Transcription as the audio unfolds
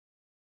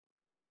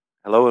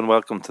Hello and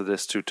welcome to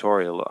this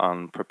tutorial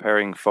on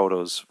preparing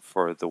photos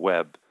for the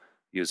web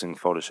using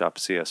Photoshop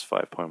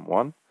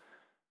CS5.1.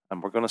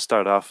 And we're going to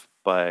start off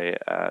by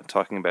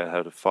talking about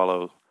how to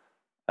follow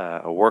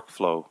a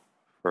workflow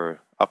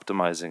for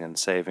optimizing and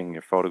saving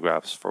your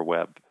photographs for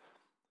web.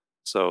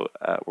 So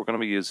we're going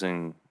to be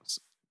using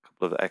a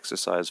couple of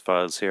exercise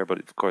files here, but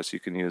of course you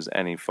can use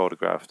any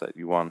photograph that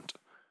you want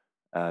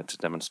to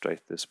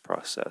demonstrate this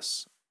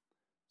process.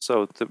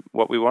 So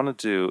what we want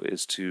to do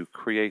is to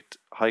create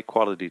high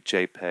quality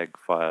JPEG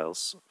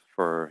files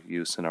for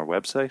use in our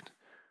website,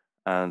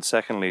 and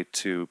secondly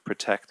to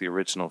protect the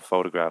original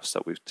photographs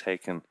that we've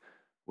taken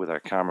with our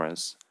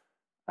cameras.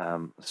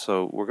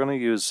 So we're going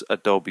to use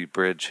Adobe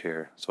Bridge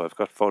here. So I've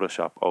got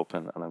Photoshop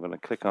open and I'm going to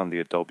click on the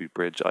Adobe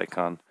Bridge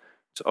icon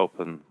to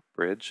open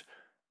Bridge,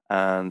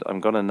 and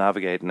I'm going to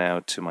navigate now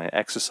to my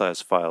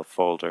exercise file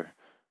folder,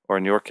 or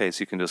in your case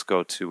you can just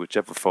go to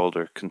whichever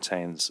folder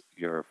contains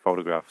your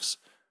photographs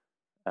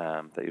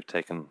that you've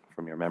taken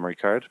from your memory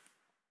card.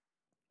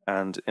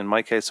 And in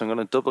my case, I'm going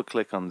to double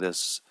click on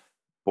this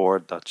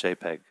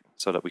board.jpg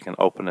so that we can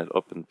open it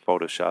up in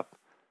Photoshop.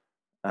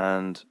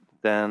 And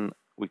then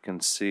we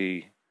can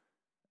see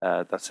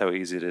that's how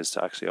easy it is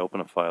to actually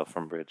open a file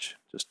from Bridge.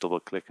 Just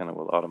double click and it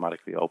will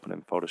automatically open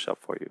in Photoshop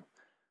for you.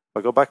 If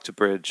I go back to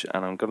Bridge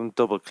and I'm going to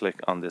double click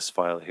on this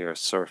file here,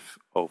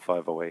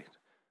 surf0508,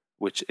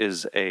 which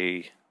is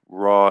a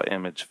raw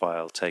image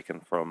file taken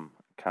from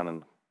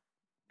Canon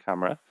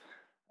camera.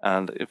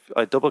 And if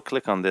I double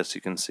click on this, you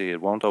can see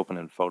it won't open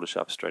in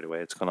Photoshop straight away.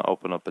 It's going to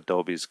open up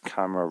Adobe's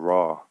Camera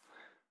Raw,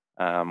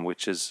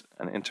 which is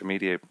an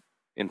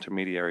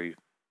intermediary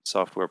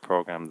software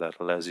program that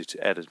allows you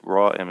to edit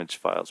raw image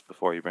files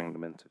before you bring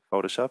them into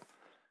Photoshop.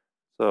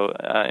 So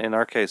in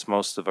our case,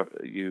 most of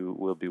you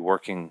will be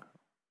working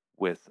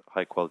with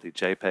high quality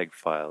JPEG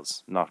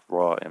files, not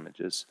raw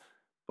images.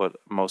 But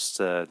most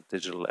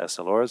digital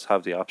SLRs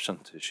have the option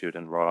to shoot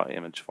in raw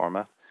image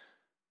format.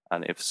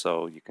 And if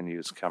so, you can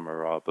use Camera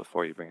Raw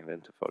before you bring it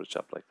into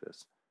Photoshop like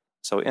this.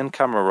 So in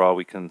Camera Raw,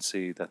 we can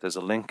see that there's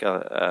a link,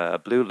 a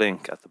blue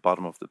link at the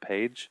bottom of the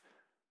page,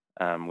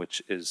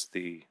 which is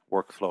the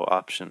workflow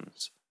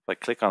options. If I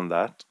click on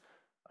that,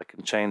 I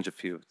can change a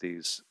few of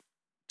these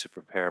to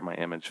prepare my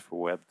image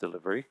for web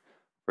delivery.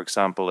 For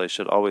example, I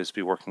should always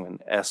be working in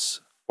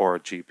S or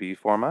GB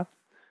format.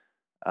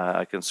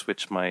 I can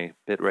switch my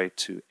bitrate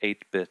to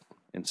 8-bit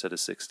instead of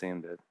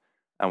 16-bit.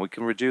 And we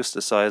can reduce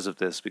the size of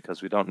this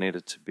because we don't need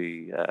it to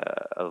be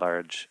a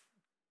large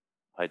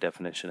high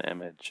definition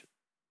image,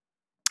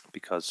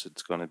 because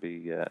it's going to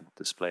be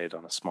displayed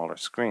on a smaller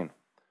screen.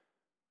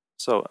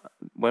 So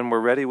when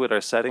we're ready with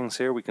our settings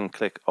here, we can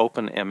click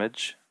Open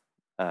Image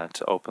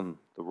to open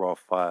the raw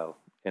file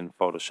in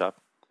Photoshop.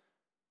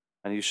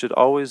 And you should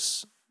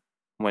always,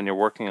 when you're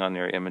working on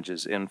your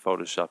images in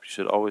Photoshop, you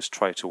should always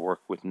try to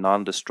work with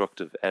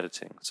non-destructive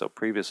editing. So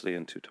previously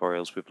in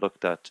tutorials, we've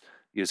looked at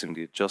using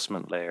the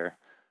adjustment layer.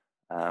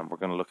 We're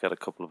going to look at a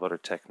couple of other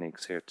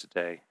techniques here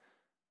today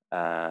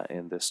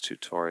in this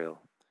tutorial.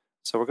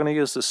 So we're going to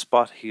use the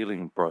spot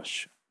healing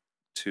brush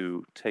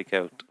to take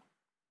out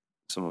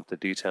some of the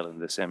detail in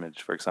this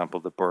image. For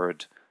example, the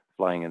bird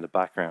flying in the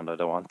background, I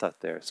don't want that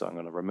there, so I'm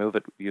going to remove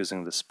it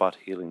using the spot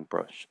healing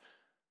brush.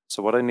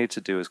 So what I need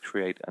to do is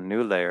create a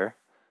new layer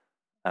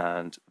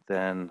and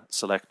then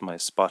select my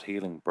spot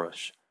healing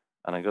brush,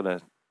 and I'm going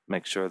to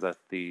make sure that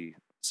the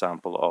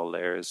sample all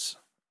layers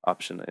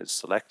option is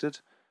selected,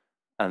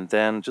 and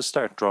then just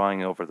start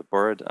drawing over the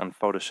bird, and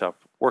Photoshop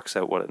works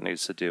out what it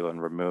needs to do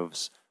and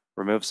removes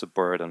the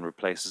bird and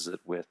replaces it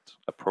with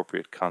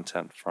appropriate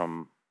content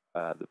from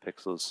the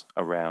pixels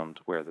around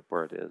where the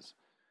bird is,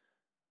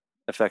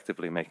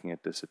 effectively making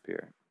it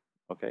disappear.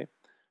 Okay,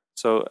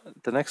 so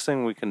the next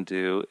thing we can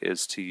do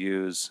is to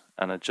use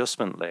an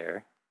adjustment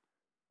layer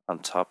on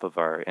top of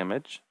our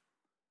image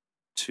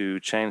to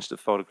change the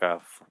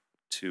photograph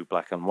to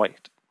black and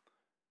white.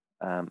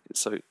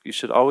 So you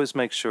should always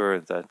make sure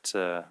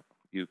that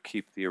you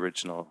keep the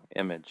original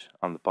image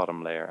on the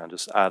bottom layer and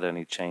just add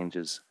any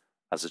changes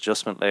as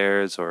adjustment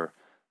layers or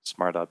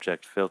smart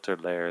object filter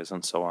layers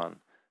and so on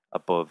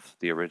above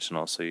the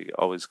original, so you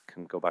always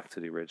can go back to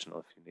the original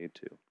if you need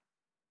to.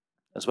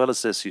 As well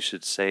as this, you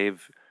should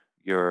save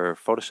your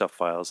Photoshop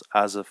files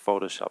as a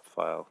Photoshop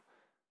file,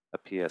 a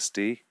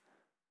PSD,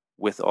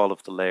 with all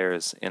of the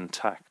layers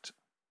intact.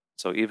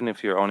 So even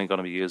if you're only going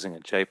to be using a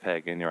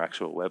JPEG in your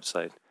actual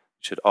website,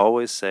 you should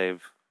always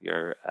save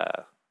your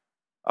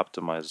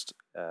optimized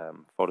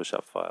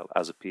Photoshop file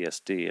as a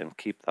PSD and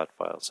keep that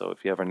file. So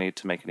if you ever need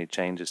to make any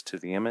changes to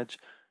the image,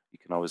 you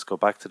can always go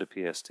back to the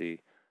PSD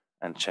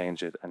and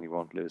change it, and you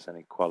won't lose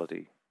any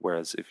quality.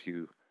 Whereas if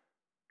you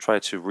try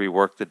to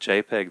rework the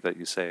JPEG that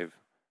you save,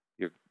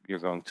 you're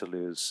going to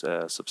lose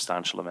a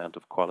substantial amount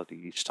of quality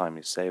each time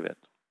you save it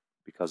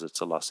because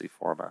it's a lossy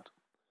format.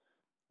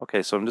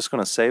 Okay, so I'm just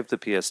going to save the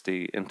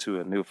PSD into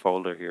a new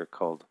folder here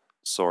called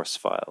Source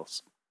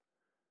Files.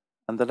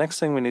 And the next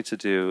thing we need to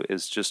do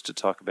is just to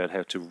talk about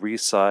how to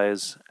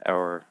resize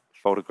our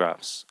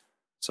photographs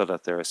so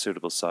that they're a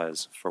suitable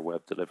size for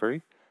web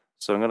delivery.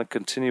 So I'm going to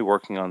continue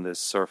working on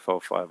this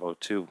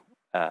CS5.1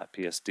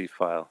 PSD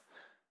file,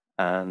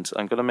 and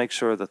I'm going to make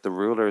sure that the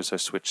rulers are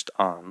switched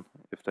on.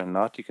 If they're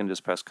not, you can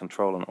just press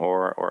Control and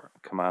or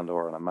Command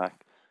or on a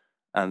Mac,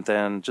 and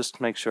then just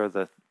make sure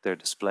that they're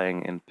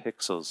displaying in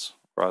pixels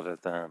rather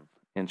than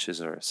inches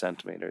or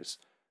centimeters.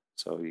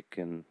 So you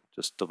can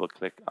just double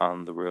click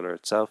on the ruler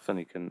itself and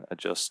you can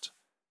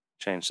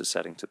change the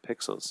setting to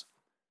pixels.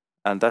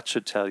 And that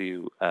should tell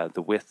you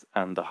the width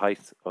and the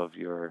height of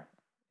your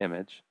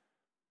image.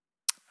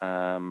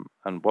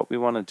 And what we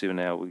want to do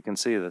now, we can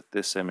see that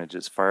this image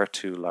is far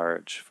too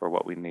large for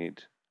what we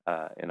need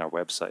in our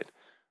website.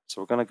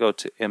 So we're going to go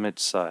to image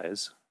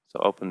size. So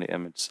open the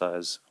image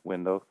size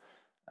window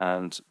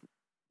and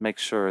make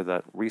sure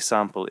that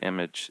resample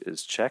image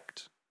is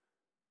checked.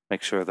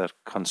 Make sure that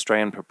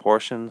constrain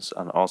proportions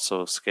and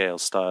also scale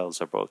styles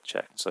are both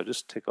checked. So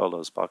just tick all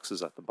those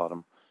boxes at the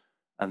bottom.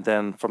 And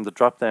then from the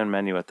drop down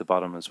menu at the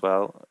bottom as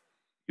well,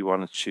 you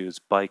want to choose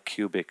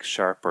bicubic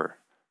sharper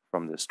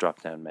from this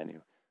drop down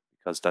menu,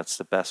 because that's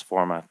the best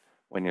format.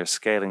 When you're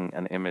scaling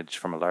an image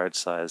from a large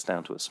size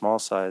down to a small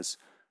size,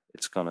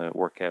 it's going to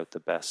work out the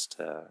best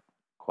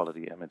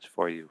quality image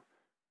for you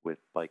with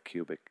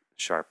bicubic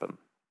sharper.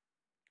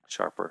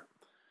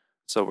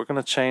 So we're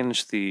going to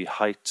change the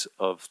height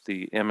of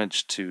the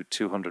image to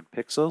 200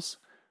 pixels,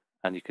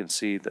 and you can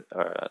see that,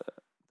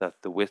 that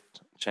the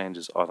width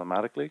changes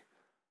automatically.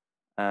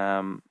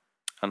 And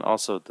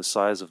also the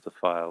size of the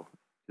file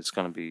is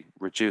going to be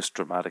reduced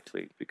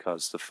dramatically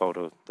because the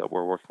photo that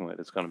we're working with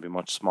is going to be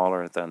much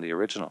smaller than the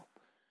original.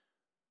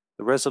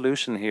 The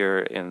resolution here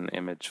in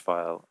image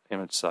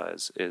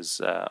size is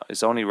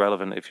only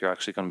relevant if you're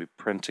actually going to be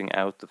printing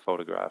out the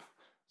photograph.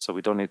 So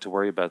we don't need to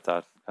worry about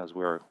that as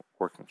we're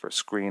working for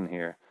screen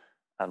here.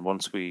 And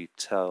once we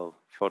tell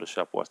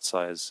Photoshop what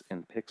size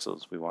in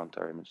pixels we want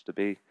our image to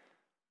be,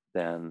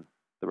 then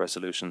the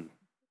resolution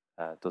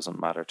doesn't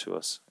matter to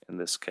us in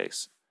this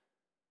case.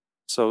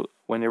 So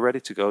when you're ready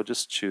to go,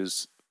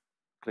 just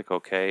click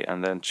OK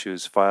and then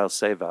choose File,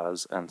 Save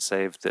As, and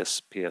save this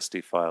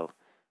PSD file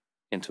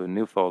into a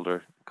new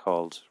folder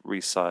called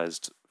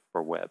Resized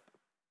for Web.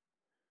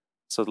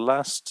 So the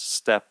last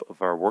step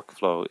of our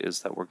workflow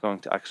is that we're going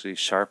to actually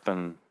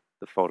sharpen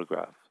the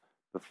photograph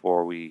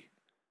before we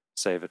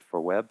save it for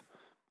web.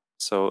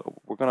 So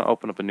we're going to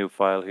open up a new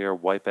file here,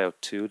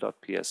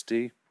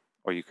 wipeout2.psd,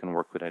 or you can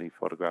work with any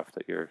photograph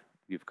that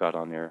you've got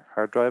on your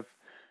hard drive.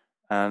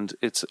 And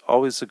it's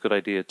always a good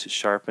idea to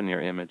sharpen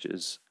your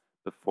images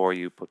before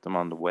you put them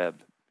on the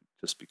web,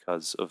 just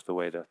because of the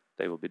way that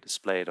they will be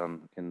displayed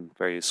in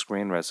various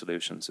screen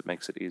resolutions. It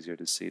makes it easier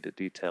to see the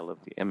detail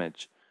of the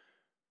image.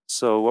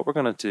 So what we're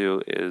going to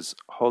do is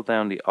hold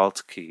down the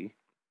Alt key,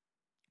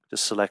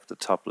 just select the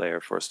top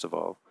layer first of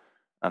all,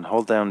 and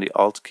hold down the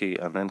Alt key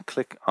and then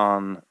click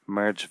on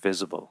Merge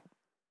Visible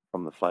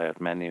from the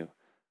flyout menu,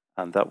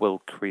 and that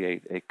will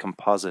create a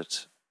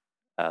composite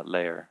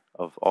layer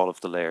of all of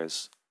the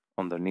layers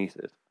underneath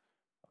it.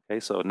 Okay,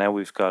 so now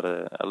we've got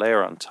a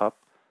layer on top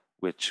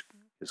which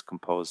is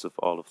composed of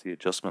all of the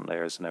adjustment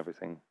layers and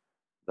everything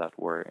that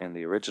were in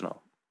the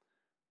original.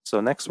 So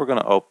next we're going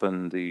to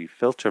open the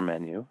filter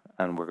menu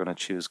and we're going to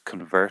choose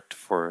Convert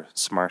for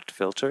Smart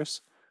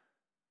Filters.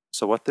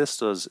 So what this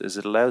does is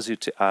it allows you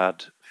to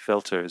add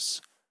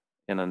filters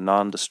in a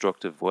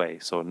non-destructive way.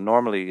 So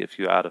normally if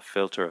you add a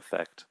filter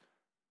effect,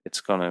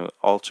 it's going to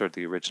alter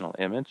the original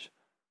image.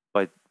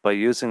 By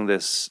using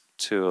this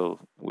tool,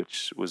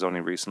 which was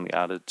only recently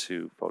added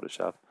to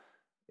Photoshop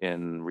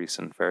in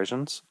recent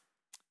versions,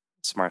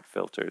 Smart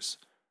Filters,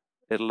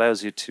 it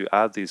allows you to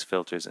add these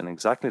filters in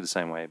exactly the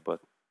same way, but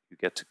you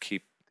get to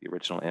keep the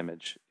original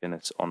image in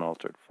its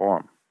unaltered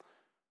form.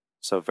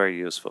 So very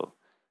useful.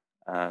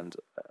 And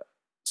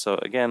so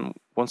again,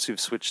 once you've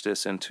switched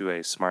this into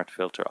a smart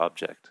filter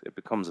object, it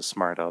becomes a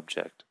smart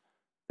object.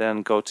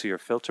 Then go to your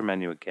filter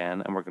menu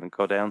again, and we're going to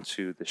go down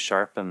to the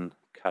Sharpen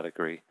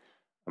category,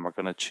 and we're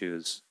going to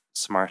choose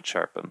Smart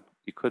Sharpen.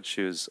 You could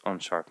choose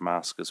Unsharp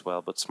Mask as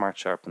well, but Smart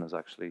Sharpen is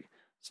actually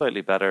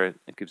slightly better.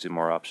 It gives you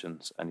more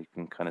options, and you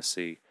can kind of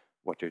see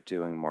what you're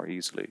doing more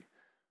easily.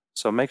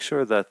 So make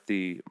sure that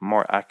the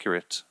more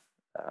accurate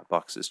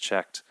box is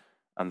checked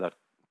and that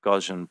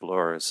Gaussian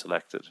blur is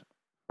selected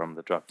from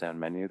the drop-down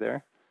menu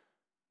there.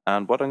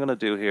 And what I'm going to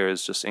do here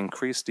is just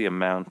increase the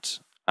amount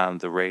and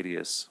the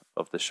radius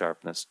of the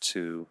sharpness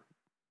to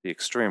the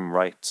extreme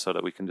right so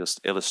that we can just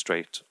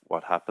illustrate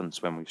what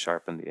happens when we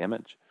sharpen the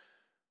image.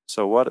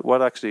 So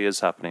what actually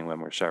is happening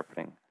when we're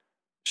sharpening?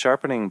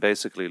 Sharpening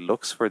basically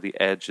looks for the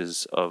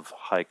edges of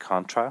high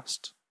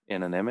contrast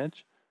in an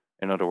image.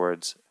 In other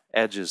words,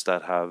 edges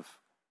that have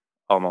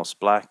almost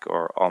black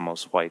or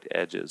almost white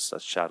edges,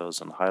 that's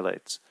shadows and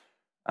highlights.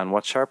 And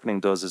what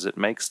sharpening does is it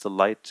makes the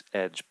light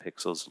edge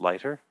pixels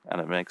lighter and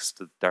it makes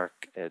the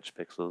dark edge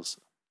pixels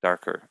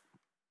darker.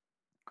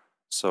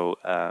 So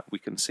we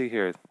can see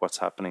here what's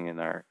happening in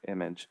our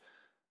image.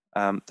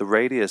 The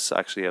radius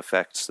actually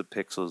affects the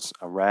pixels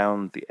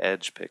around the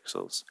edge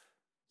pixels.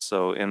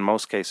 So in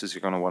most cases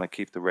you're going to want to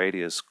keep the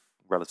radius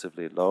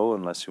relatively low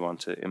unless you want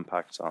to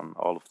impact on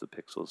all of the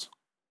pixels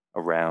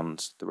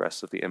around the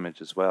rest of the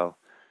image as well.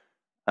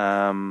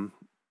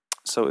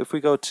 So if we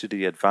go to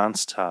the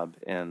Advanced tab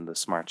in the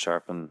Smart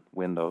Sharpen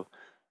window,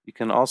 you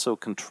can also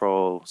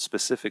control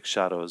specific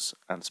shadows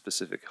and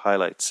specific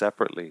highlights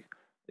separately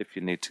if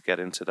you need to get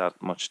into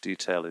that much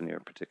detail in your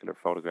particular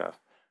photograph.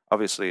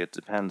 Obviously, it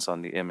depends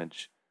on the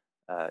image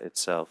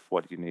itself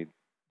what you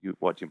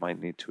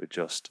might need to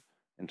adjust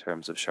in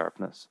terms of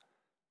sharpness.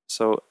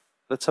 So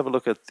let's have a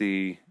look at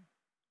the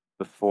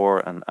before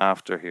and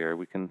after here.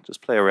 We can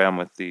just play around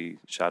with the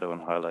shadow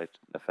and highlight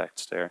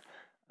effects there.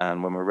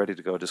 And when we're ready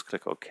to go, just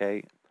click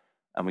OK.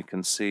 And we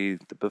can see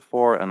the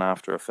before and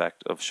after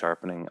effect of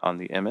sharpening on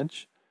the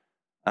image.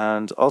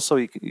 And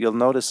also you'll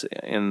notice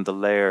in the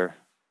layer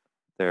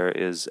there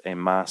is a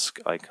mask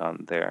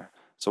icon there.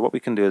 So what we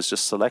can do is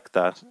just select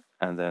that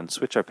and then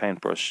switch our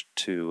paintbrush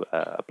to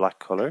a black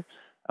color,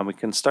 and we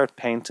can start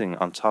painting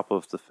on top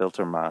of the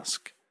filter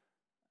mask.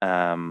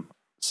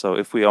 So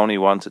if we only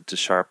wanted to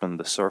sharpen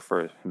the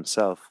surfer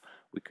himself,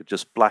 we could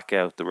just black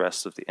out the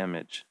rest of the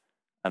image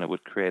and it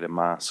would create a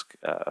mask,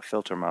 a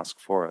filter mask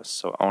for us,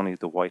 so only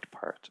the white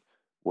part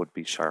would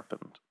be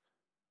sharpened.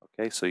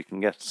 Okay, so you can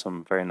get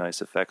some very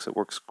nice effects. It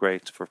works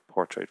great for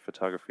portrait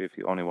photography if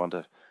you only want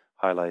to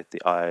highlight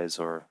the eyes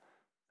or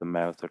the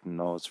mouth or the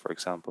nose, for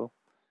example.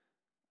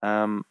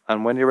 And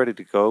when you're ready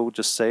to go,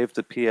 just save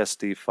the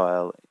PSD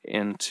file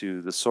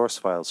into the source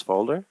files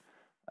folder.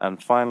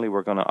 And finally,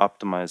 we're going to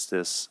optimize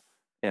this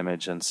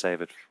image and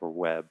save it for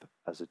web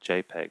as a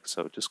JPEG.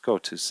 So just go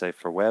to Save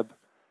for Web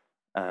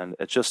and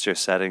adjust your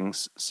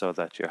settings so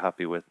that you're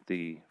happy with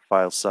the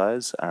file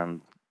size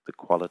and the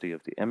quality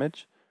of the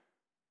image.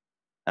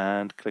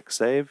 And click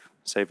Save,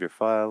 save your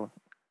file,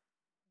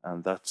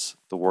 and that's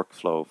the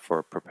workflow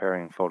for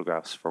preparing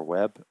photographs for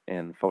web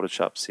in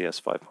Photoshop CS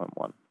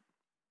 5.1.